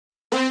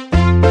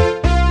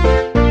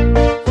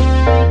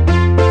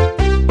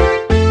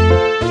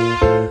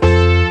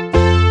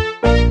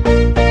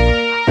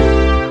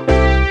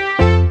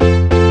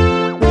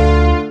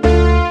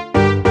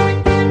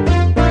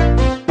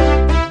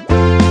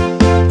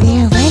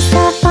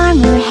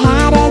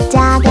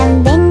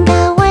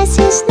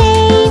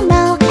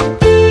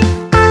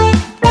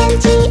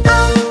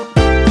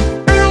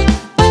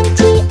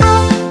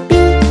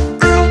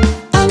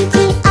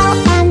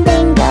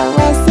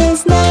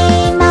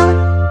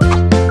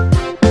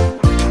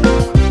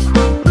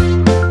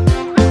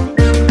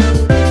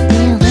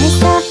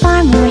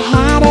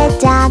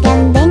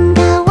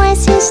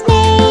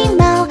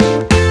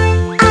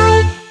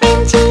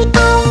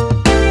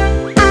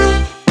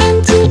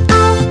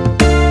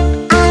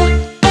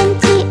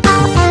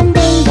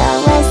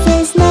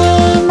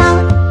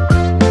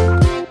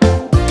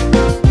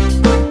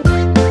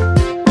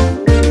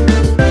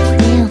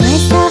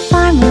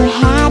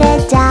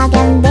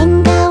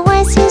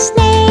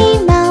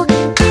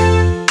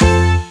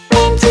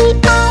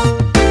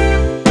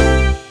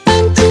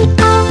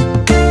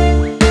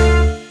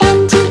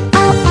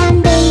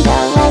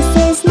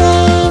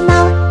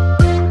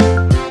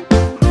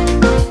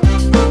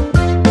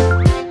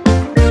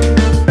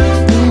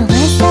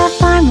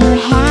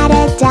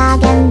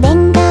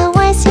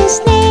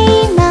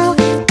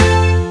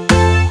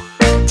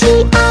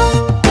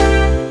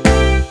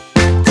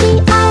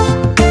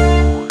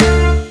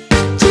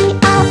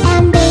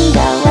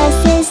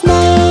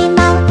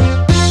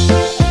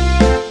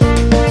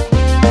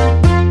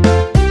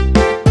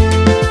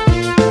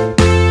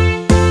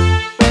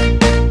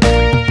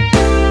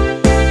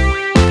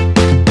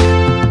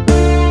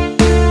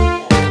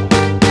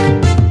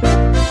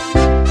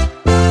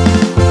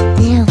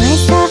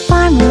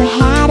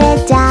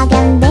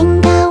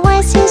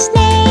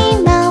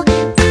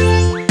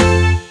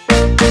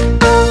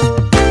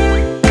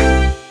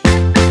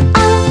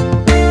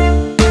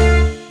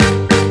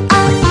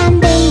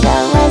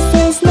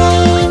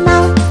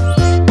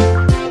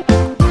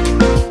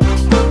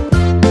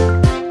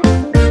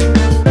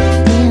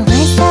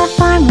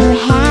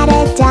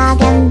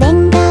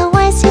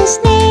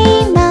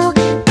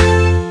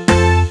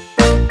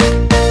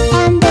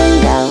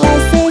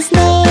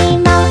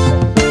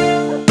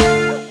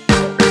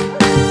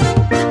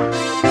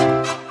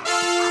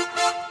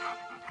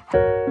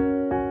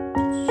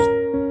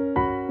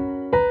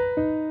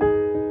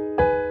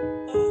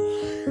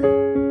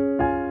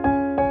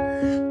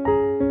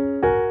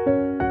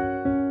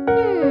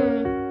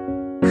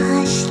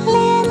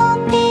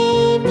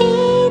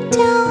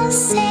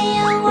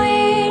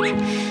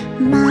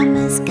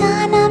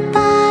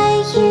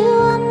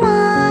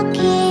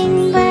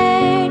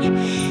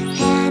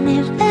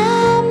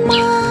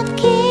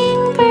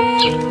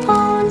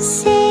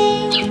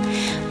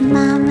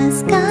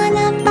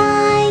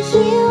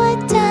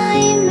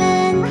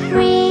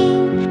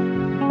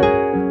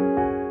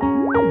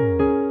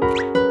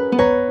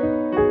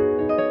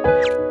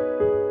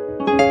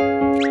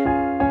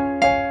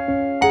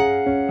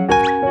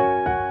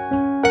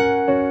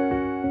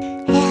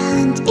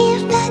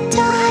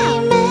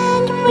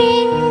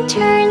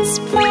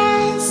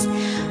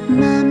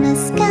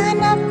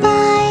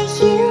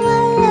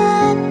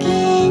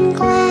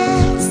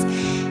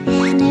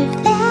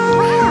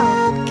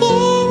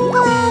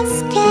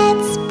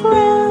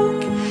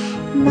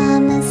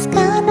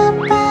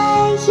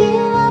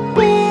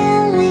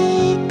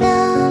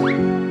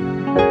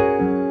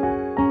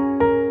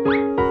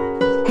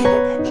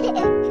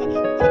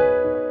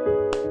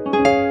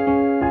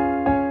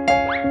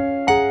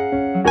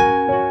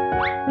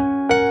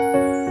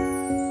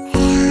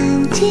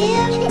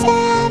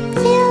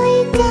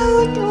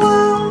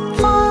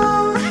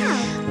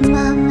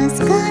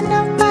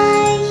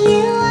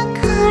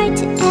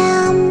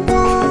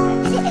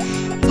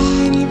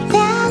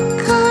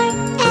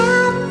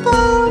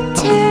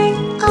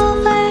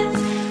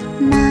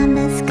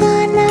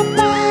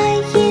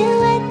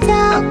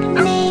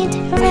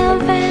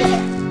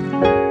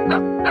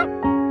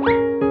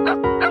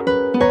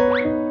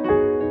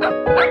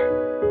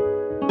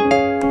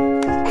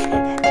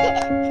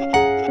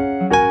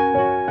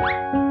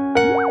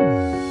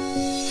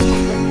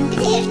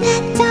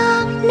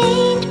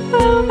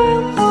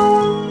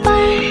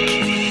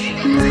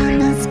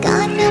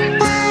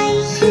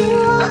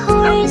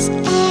horse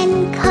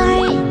and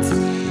cart.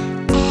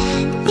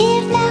 And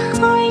if the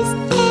horse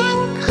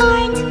and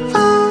cart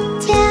fall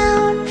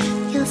down,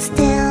 you'll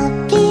still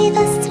be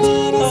the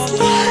sweetest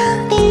little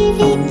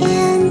baby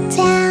in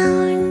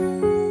town.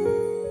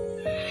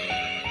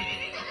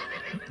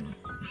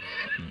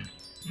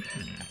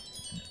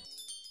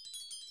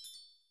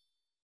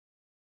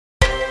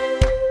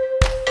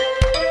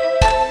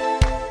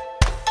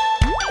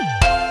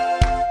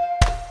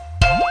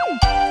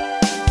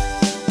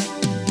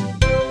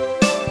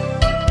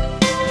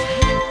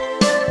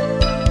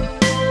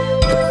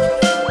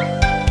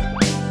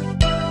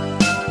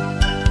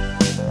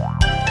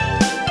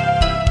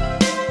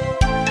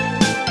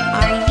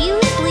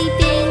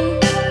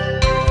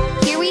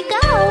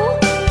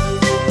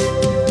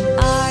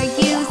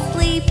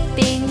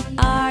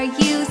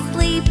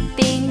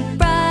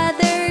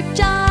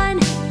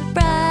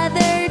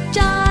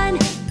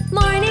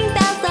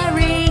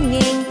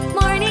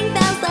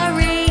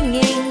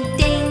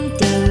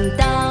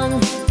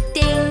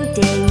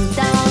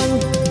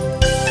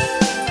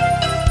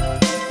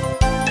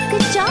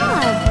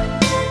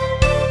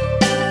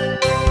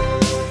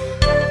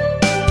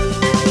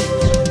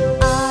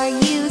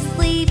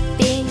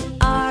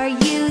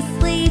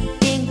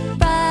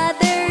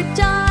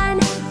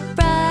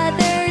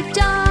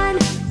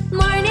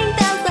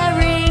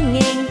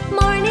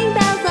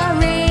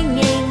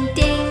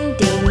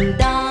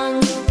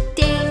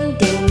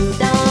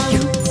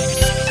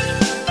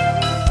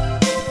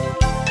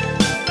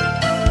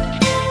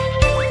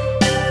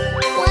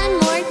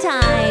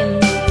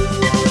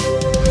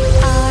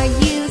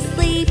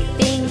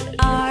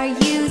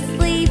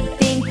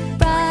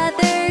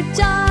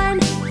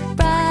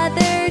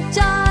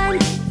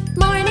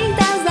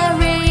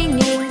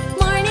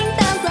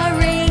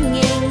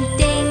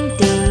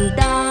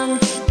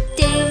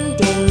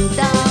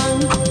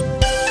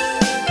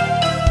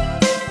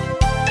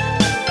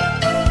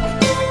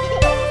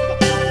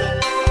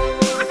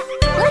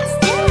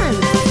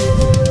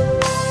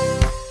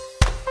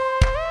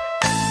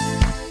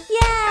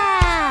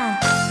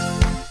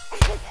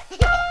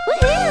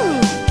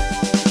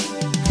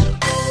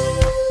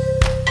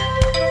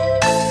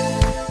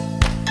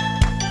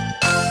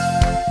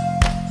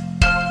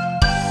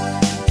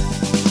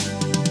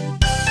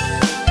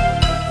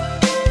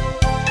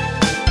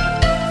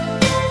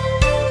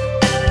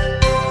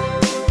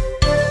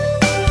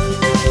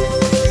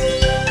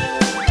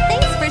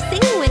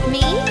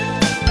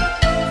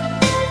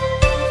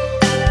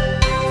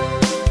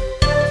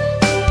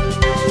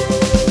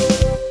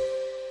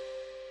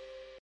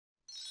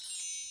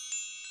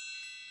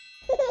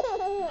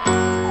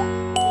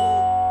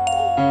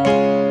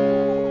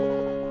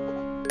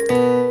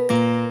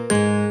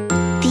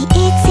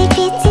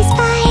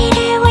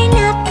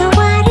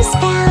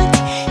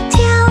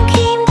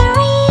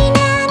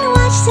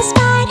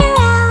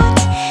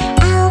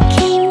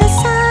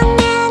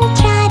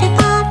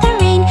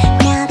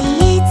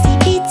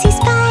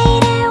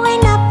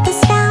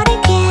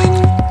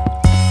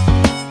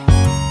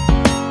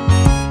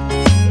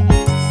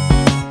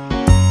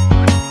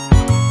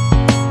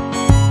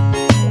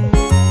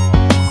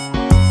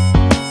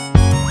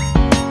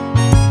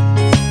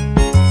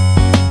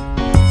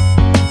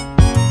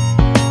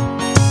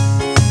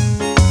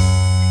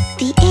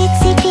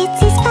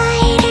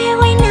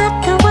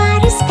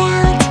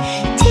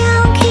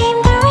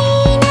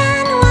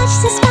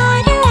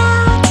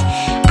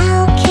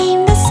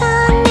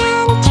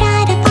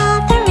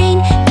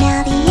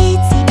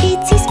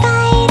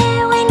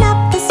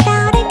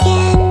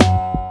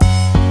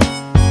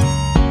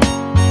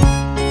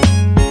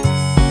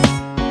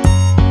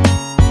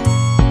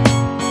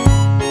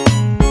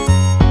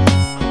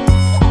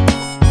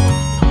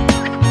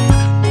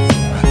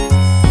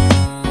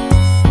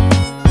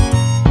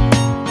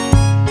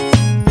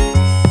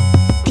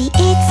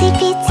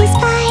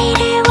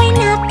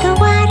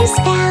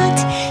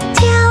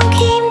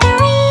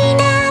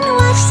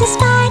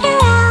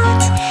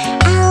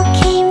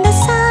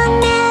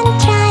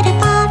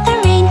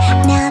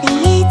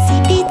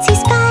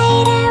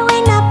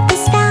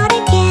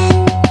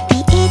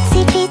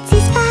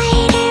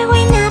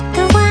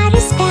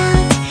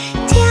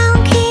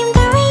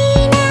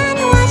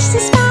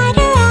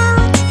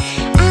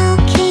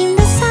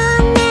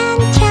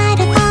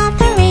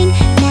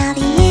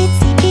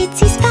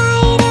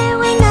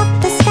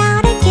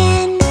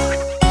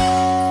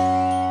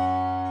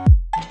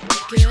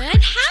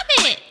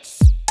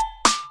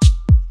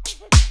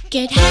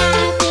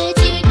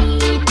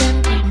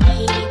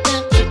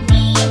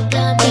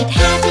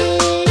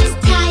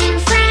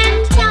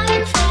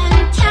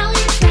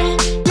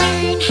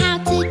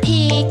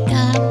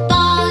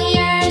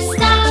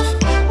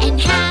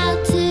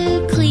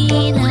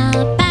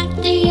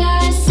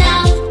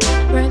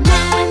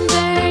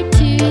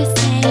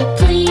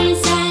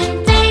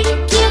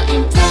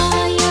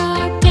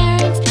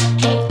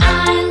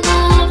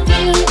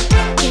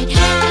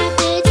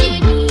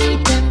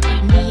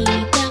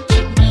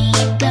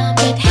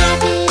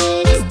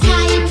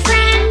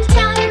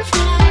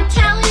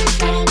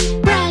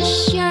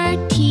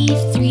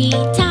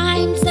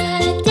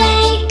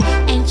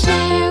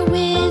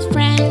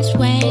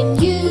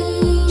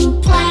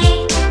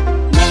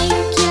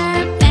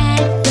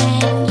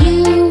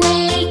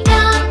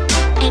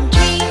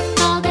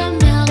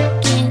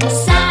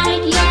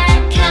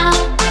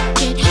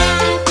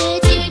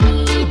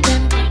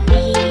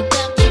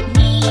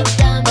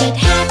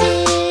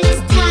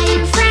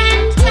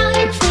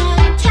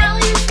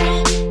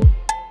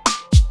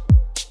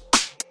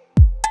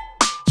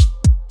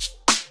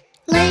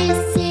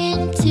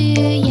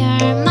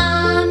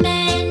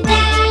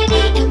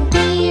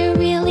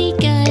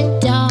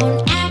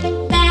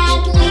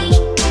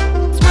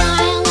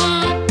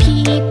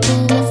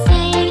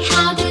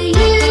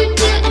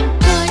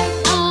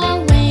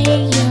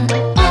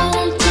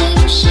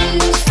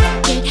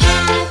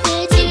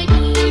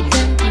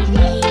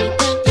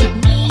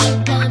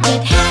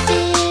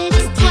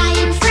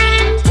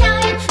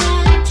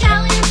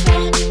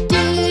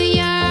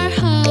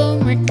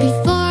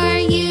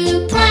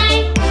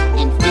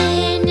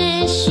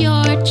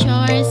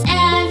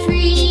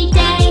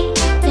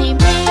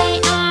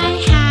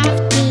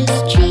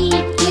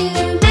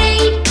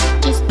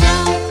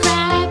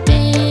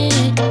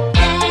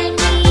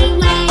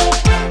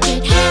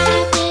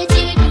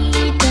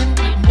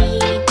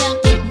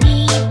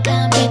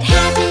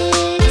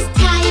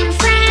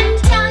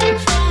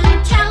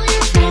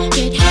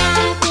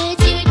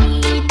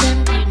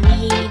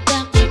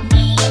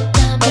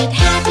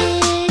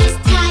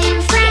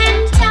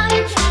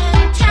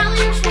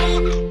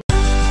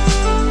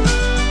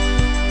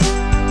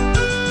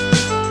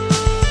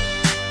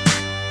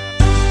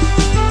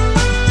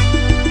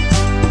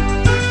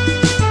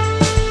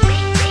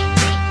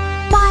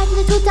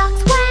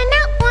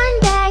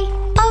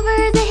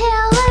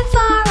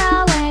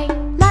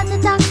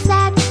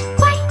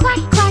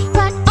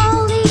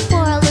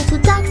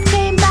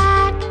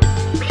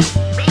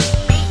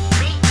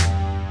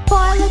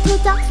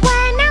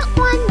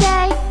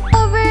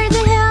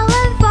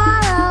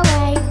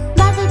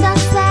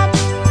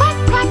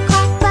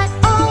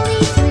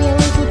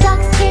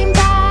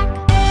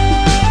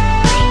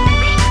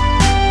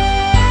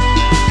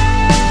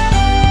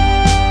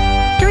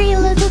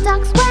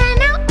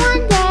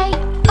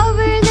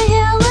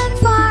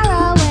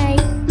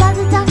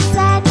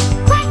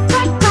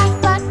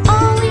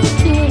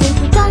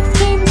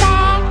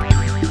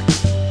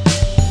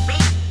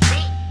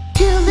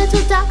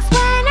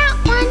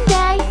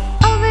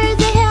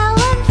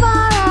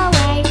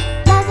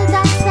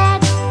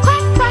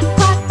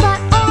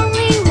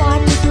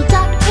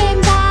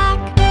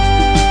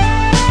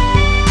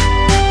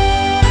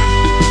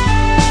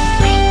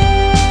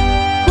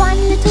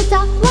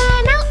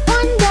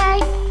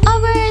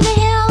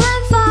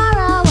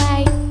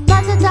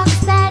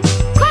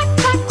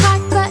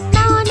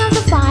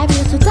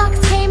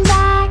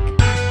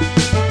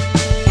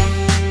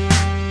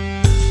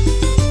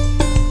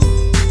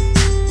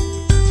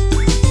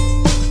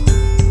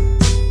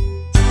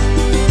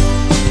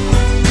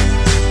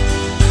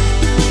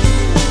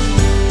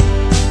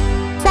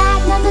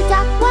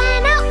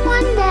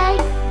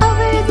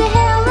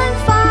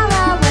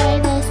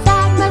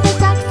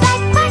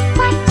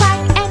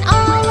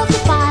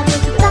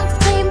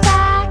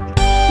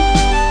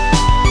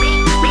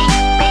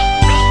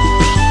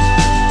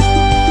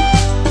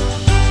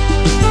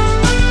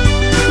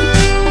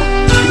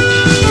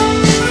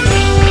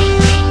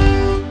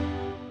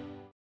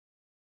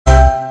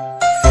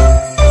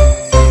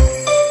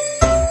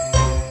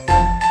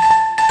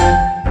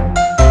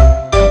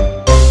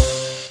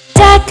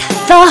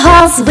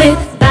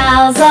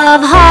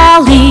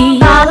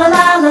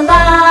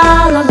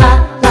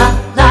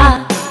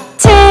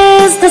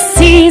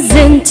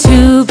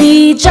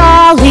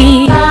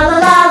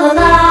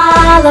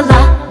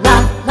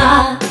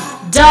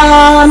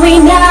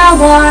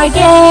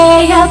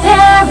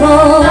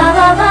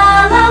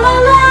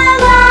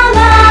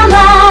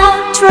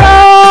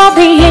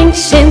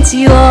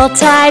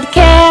 Yuletide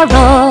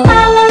carol.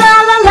 La la la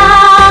la la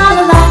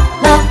la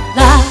la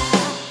la.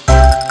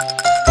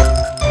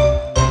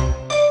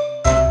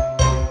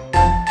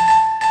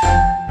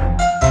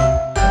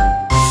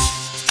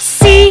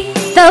 See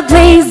the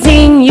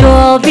blazing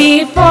Yule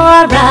before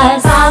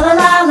us. La la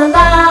la la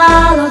la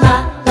la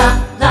la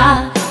la.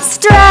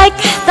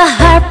 Strike the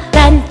harp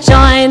and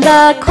join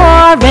the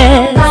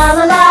chorus. La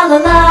la la la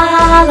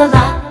la la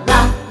la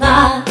la.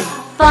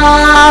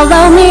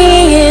 Follow me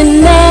in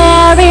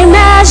merry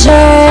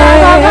measure. La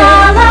la la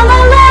la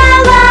la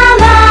la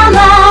la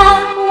la.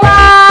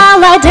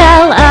 While I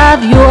tell of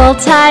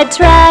Yuletide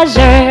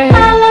treasure.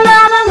 La la la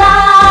la la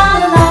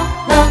la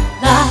la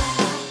la.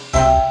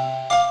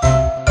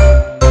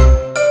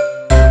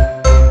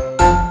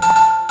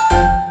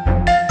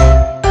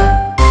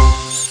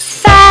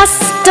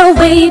 Fast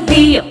away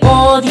the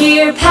old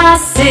year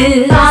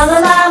passes. La la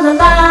la la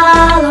la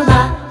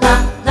la la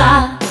la.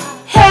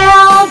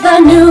 Hail the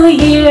new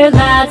year,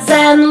 lads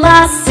and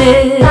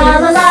lasses. La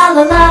la la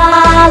la la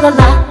la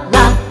la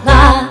la la.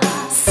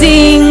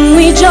 Sing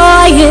we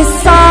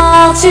joyous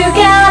all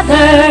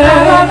together. La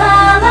la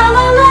la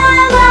la la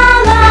la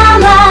la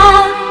la.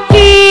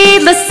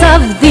 Heedless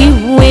of the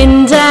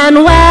wind and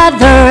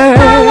weather.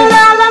 La la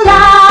la la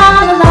la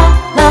la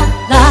la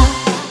la.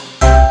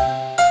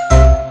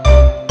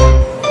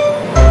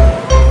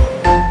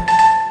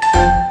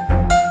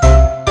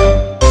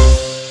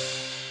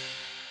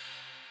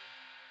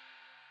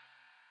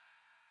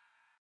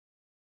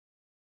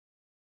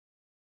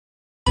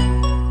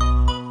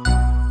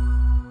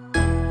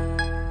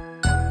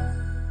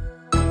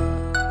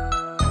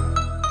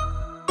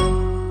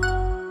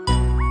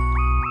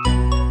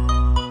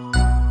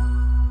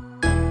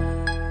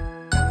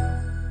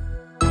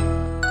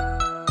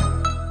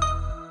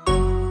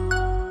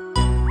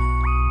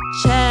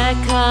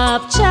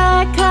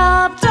 Check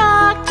up,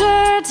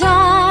 doctor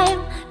time.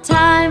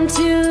 Time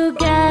to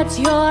get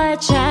your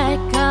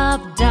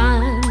checkup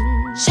done.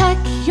 Check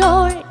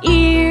your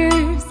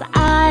ears,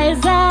 eyes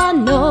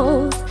and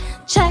nose.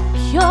 Check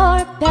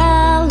your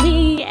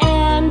belly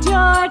and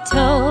your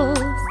toes.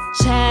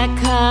 Check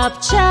up,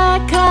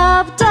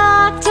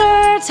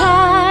 doctor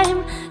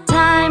time.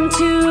 Time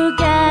to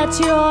get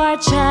your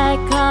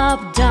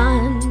checkup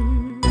done.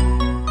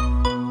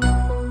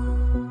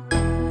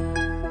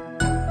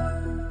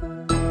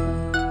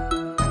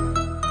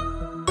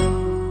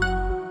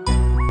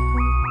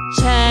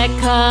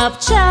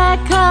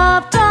 Check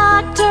up,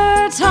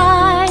 doctor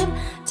time.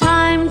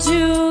 Time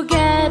to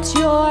get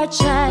your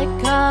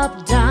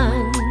checkup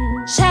done.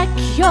 Check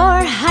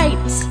your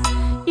height,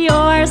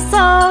 you're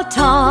so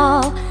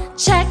tall.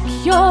 Check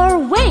your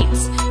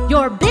weight,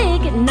 you're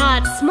big,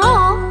 not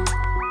small.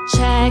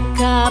 Check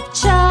up,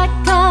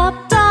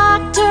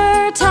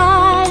 doctor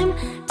time.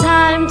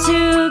 Time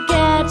to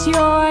get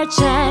your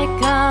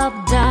checkup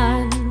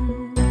done.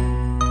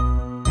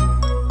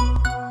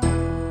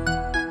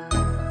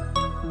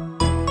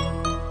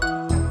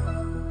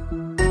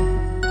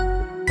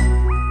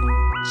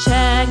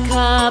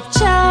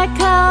 Check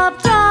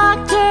up,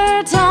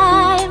 doctor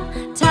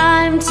time.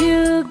 Time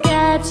to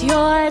get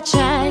your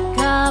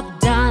checkup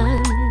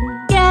done.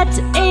 Get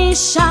a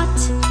shot,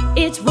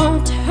 it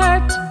won't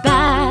hurt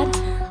bad.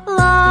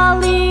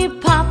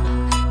 Lollipop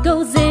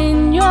goes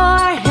in your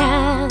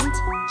hand.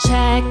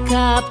 Check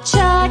up,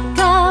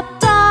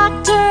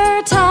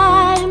 doctor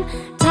time.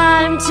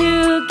 Time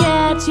to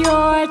get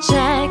your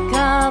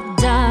checkup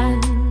done.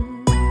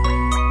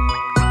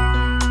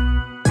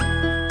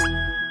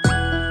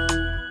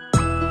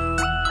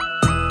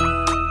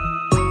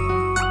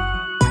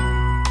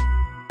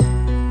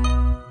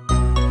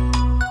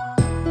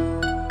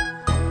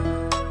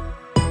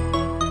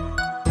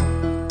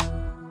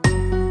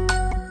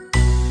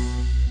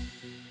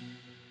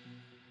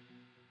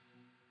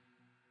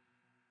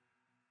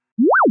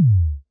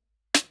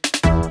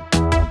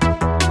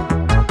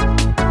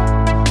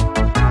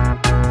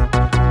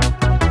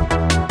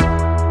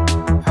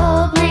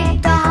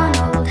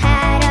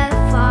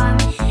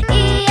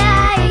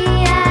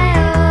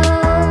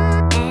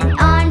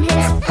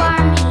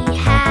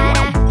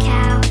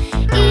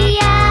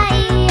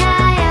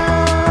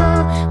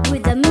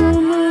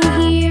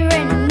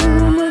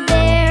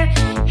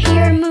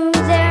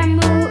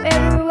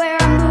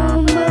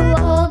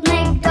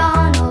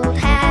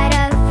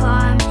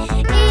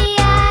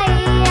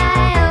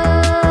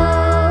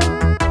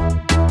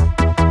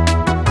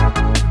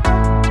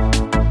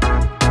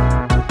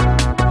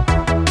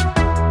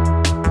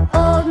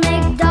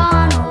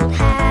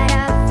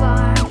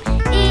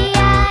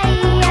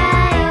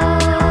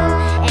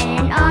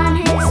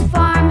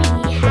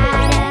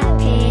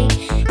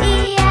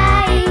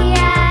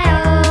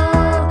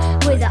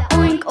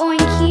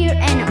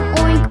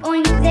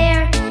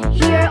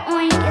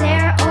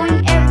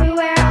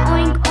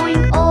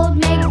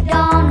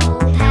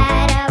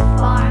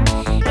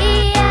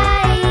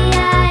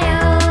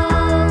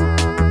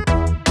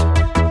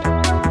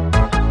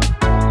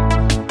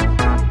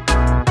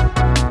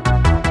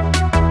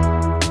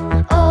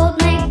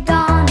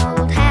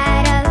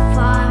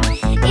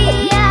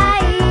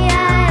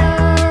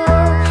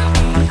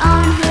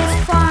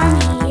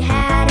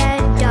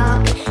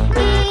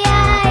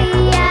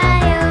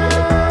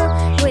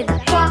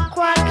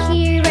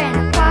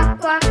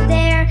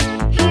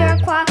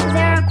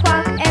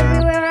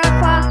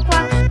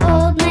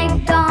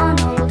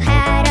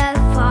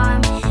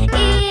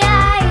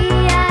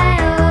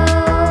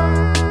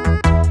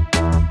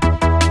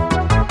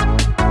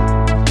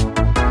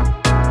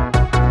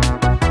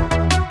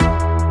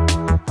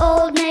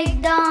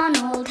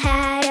 MacDonald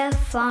had a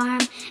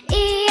farm,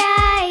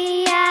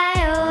 E-I-E-I-O.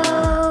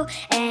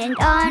 And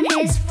on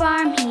his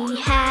farm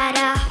he had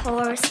a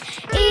horse,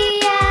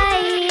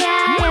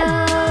 E-I-E-I-O.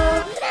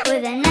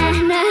 With a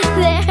na-na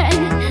there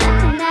and a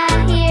na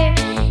here,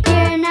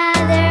 here na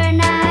there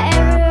na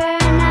everywhere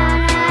na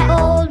na.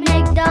 Old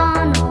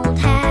MacDonald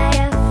had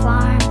a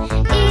farm,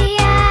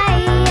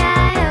 E-I-E-I-O.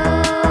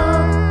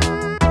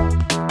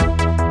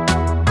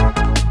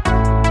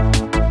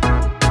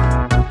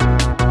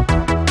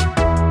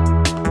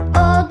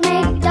 Old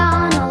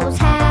MacDonald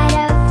had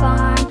a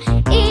farm,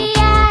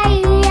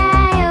 E-I-E-I-O.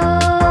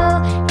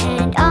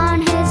 And on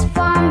his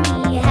farm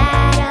he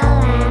had a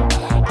lamb,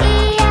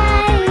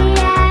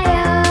 E-I-E-I-O.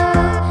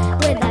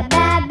 With a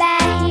ba-ba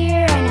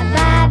here and a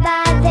ba-ba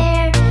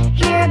there,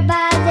 here a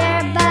ba, there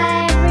a ba,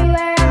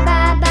 everywhere a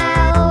ba-ba.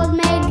 Old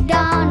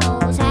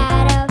MacDonald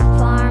had a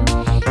farm,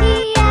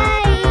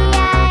 E-I-E-I-O.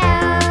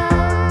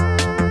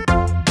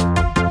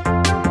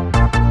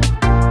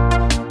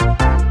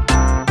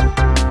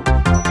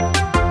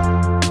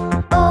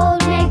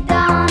 Old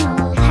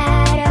MacDonald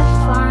had a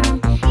farm,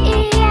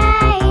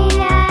 E-I-E-I-O.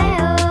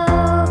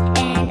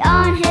 And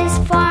on his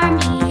farm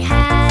he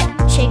had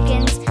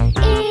chickens,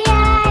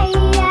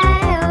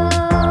 E-I-E-I-O.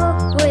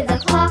 With a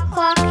clock,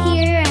 clock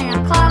here and a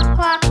clock,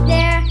 clock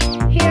there,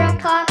 here a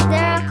clock,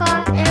 there a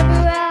clock,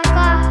 everywhere a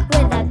clock.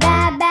 With a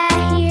ba-ba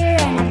here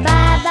and a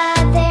ba-ba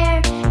there,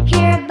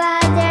 here a ba,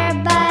 there a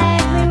ba,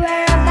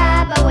 everywhere a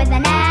ba-ba. With a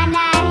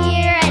na-na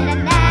here and a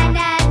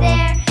na-na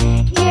there,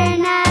 here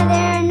na,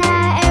 there na,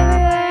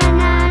 everywhere a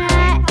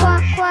na-na.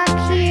 Quack, quack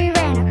here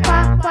and a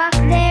quack, quack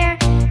there,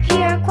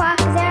 here a quack,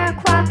 there a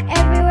quack,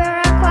 everywhere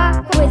a quack.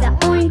 With a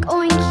oink,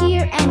 oink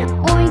here and a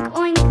oink,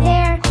 oink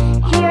there,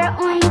 here a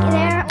oink,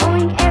 there a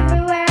oink,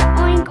 everywhere a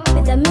oink.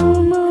 With a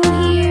moo, moo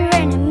here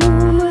and a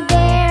moo, moo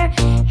there,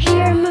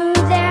 here a moo,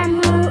 there a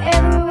moo,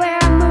 everywhere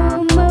a moo,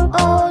 moo.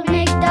 Old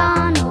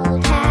MacDonald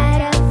had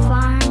a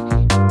farm,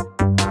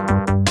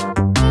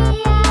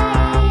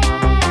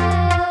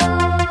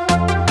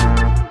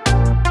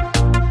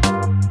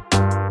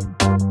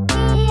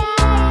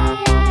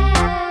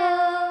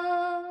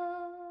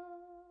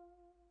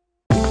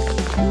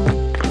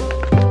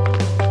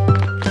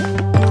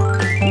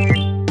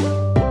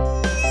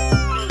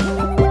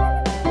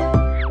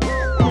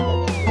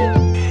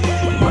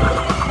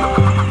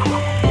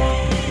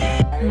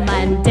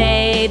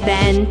 Monday,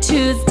 then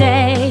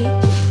Tuesday,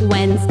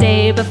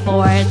 Wednesday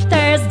before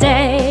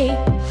Thursday,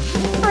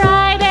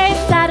 Friday,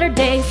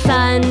 Saturday,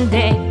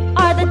 Sunday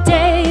are the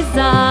days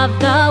of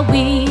the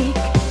week.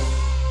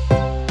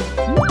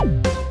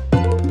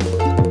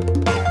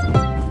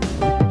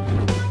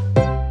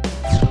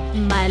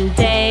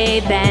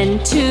 Monday, then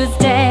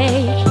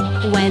Tuesday,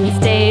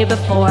 Wednesday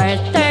before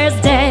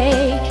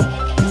Thursday,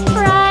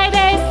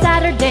 Friday,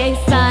 Saturday,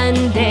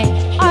 Sunday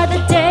are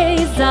the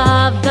days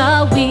of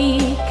the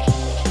week.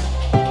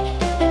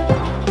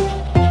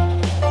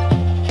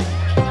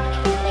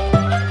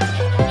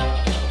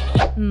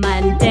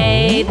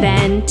 Monday,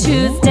 then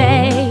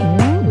Tuesday,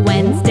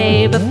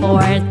 Wednesday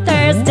before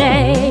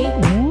Thursday,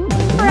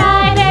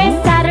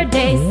 Friday,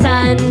 Saturday,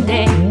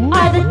 Sunday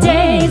are the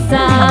days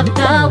of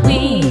the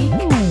week.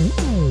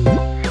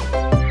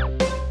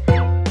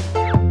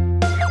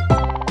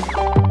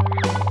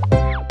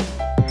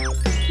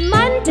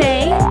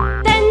 Monday,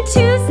 then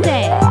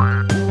Tuesday,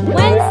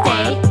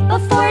 Wednesday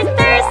before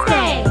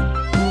Thursday,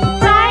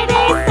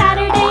 Friday,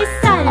 Saturday,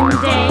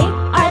 Sunday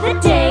are the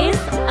days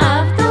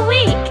of the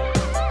week.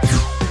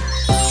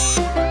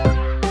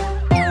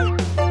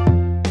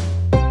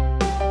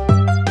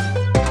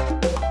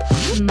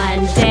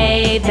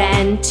 Monday,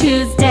 then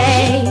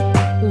Tuesday,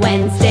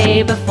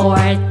 Wednesday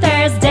before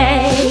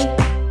Thursday,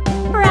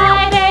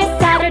 Friday,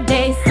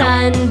 Saturday,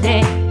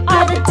 Sunday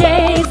are the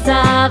days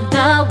of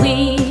the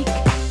week.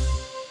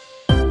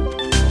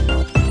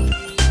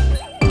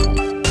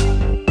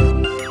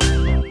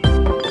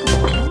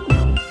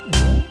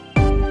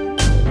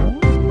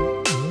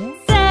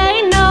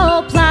 Say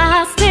no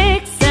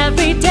plastics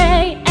every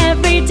day,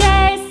 every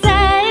day.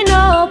 Say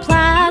no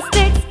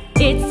plastics,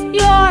 it's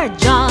your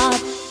job.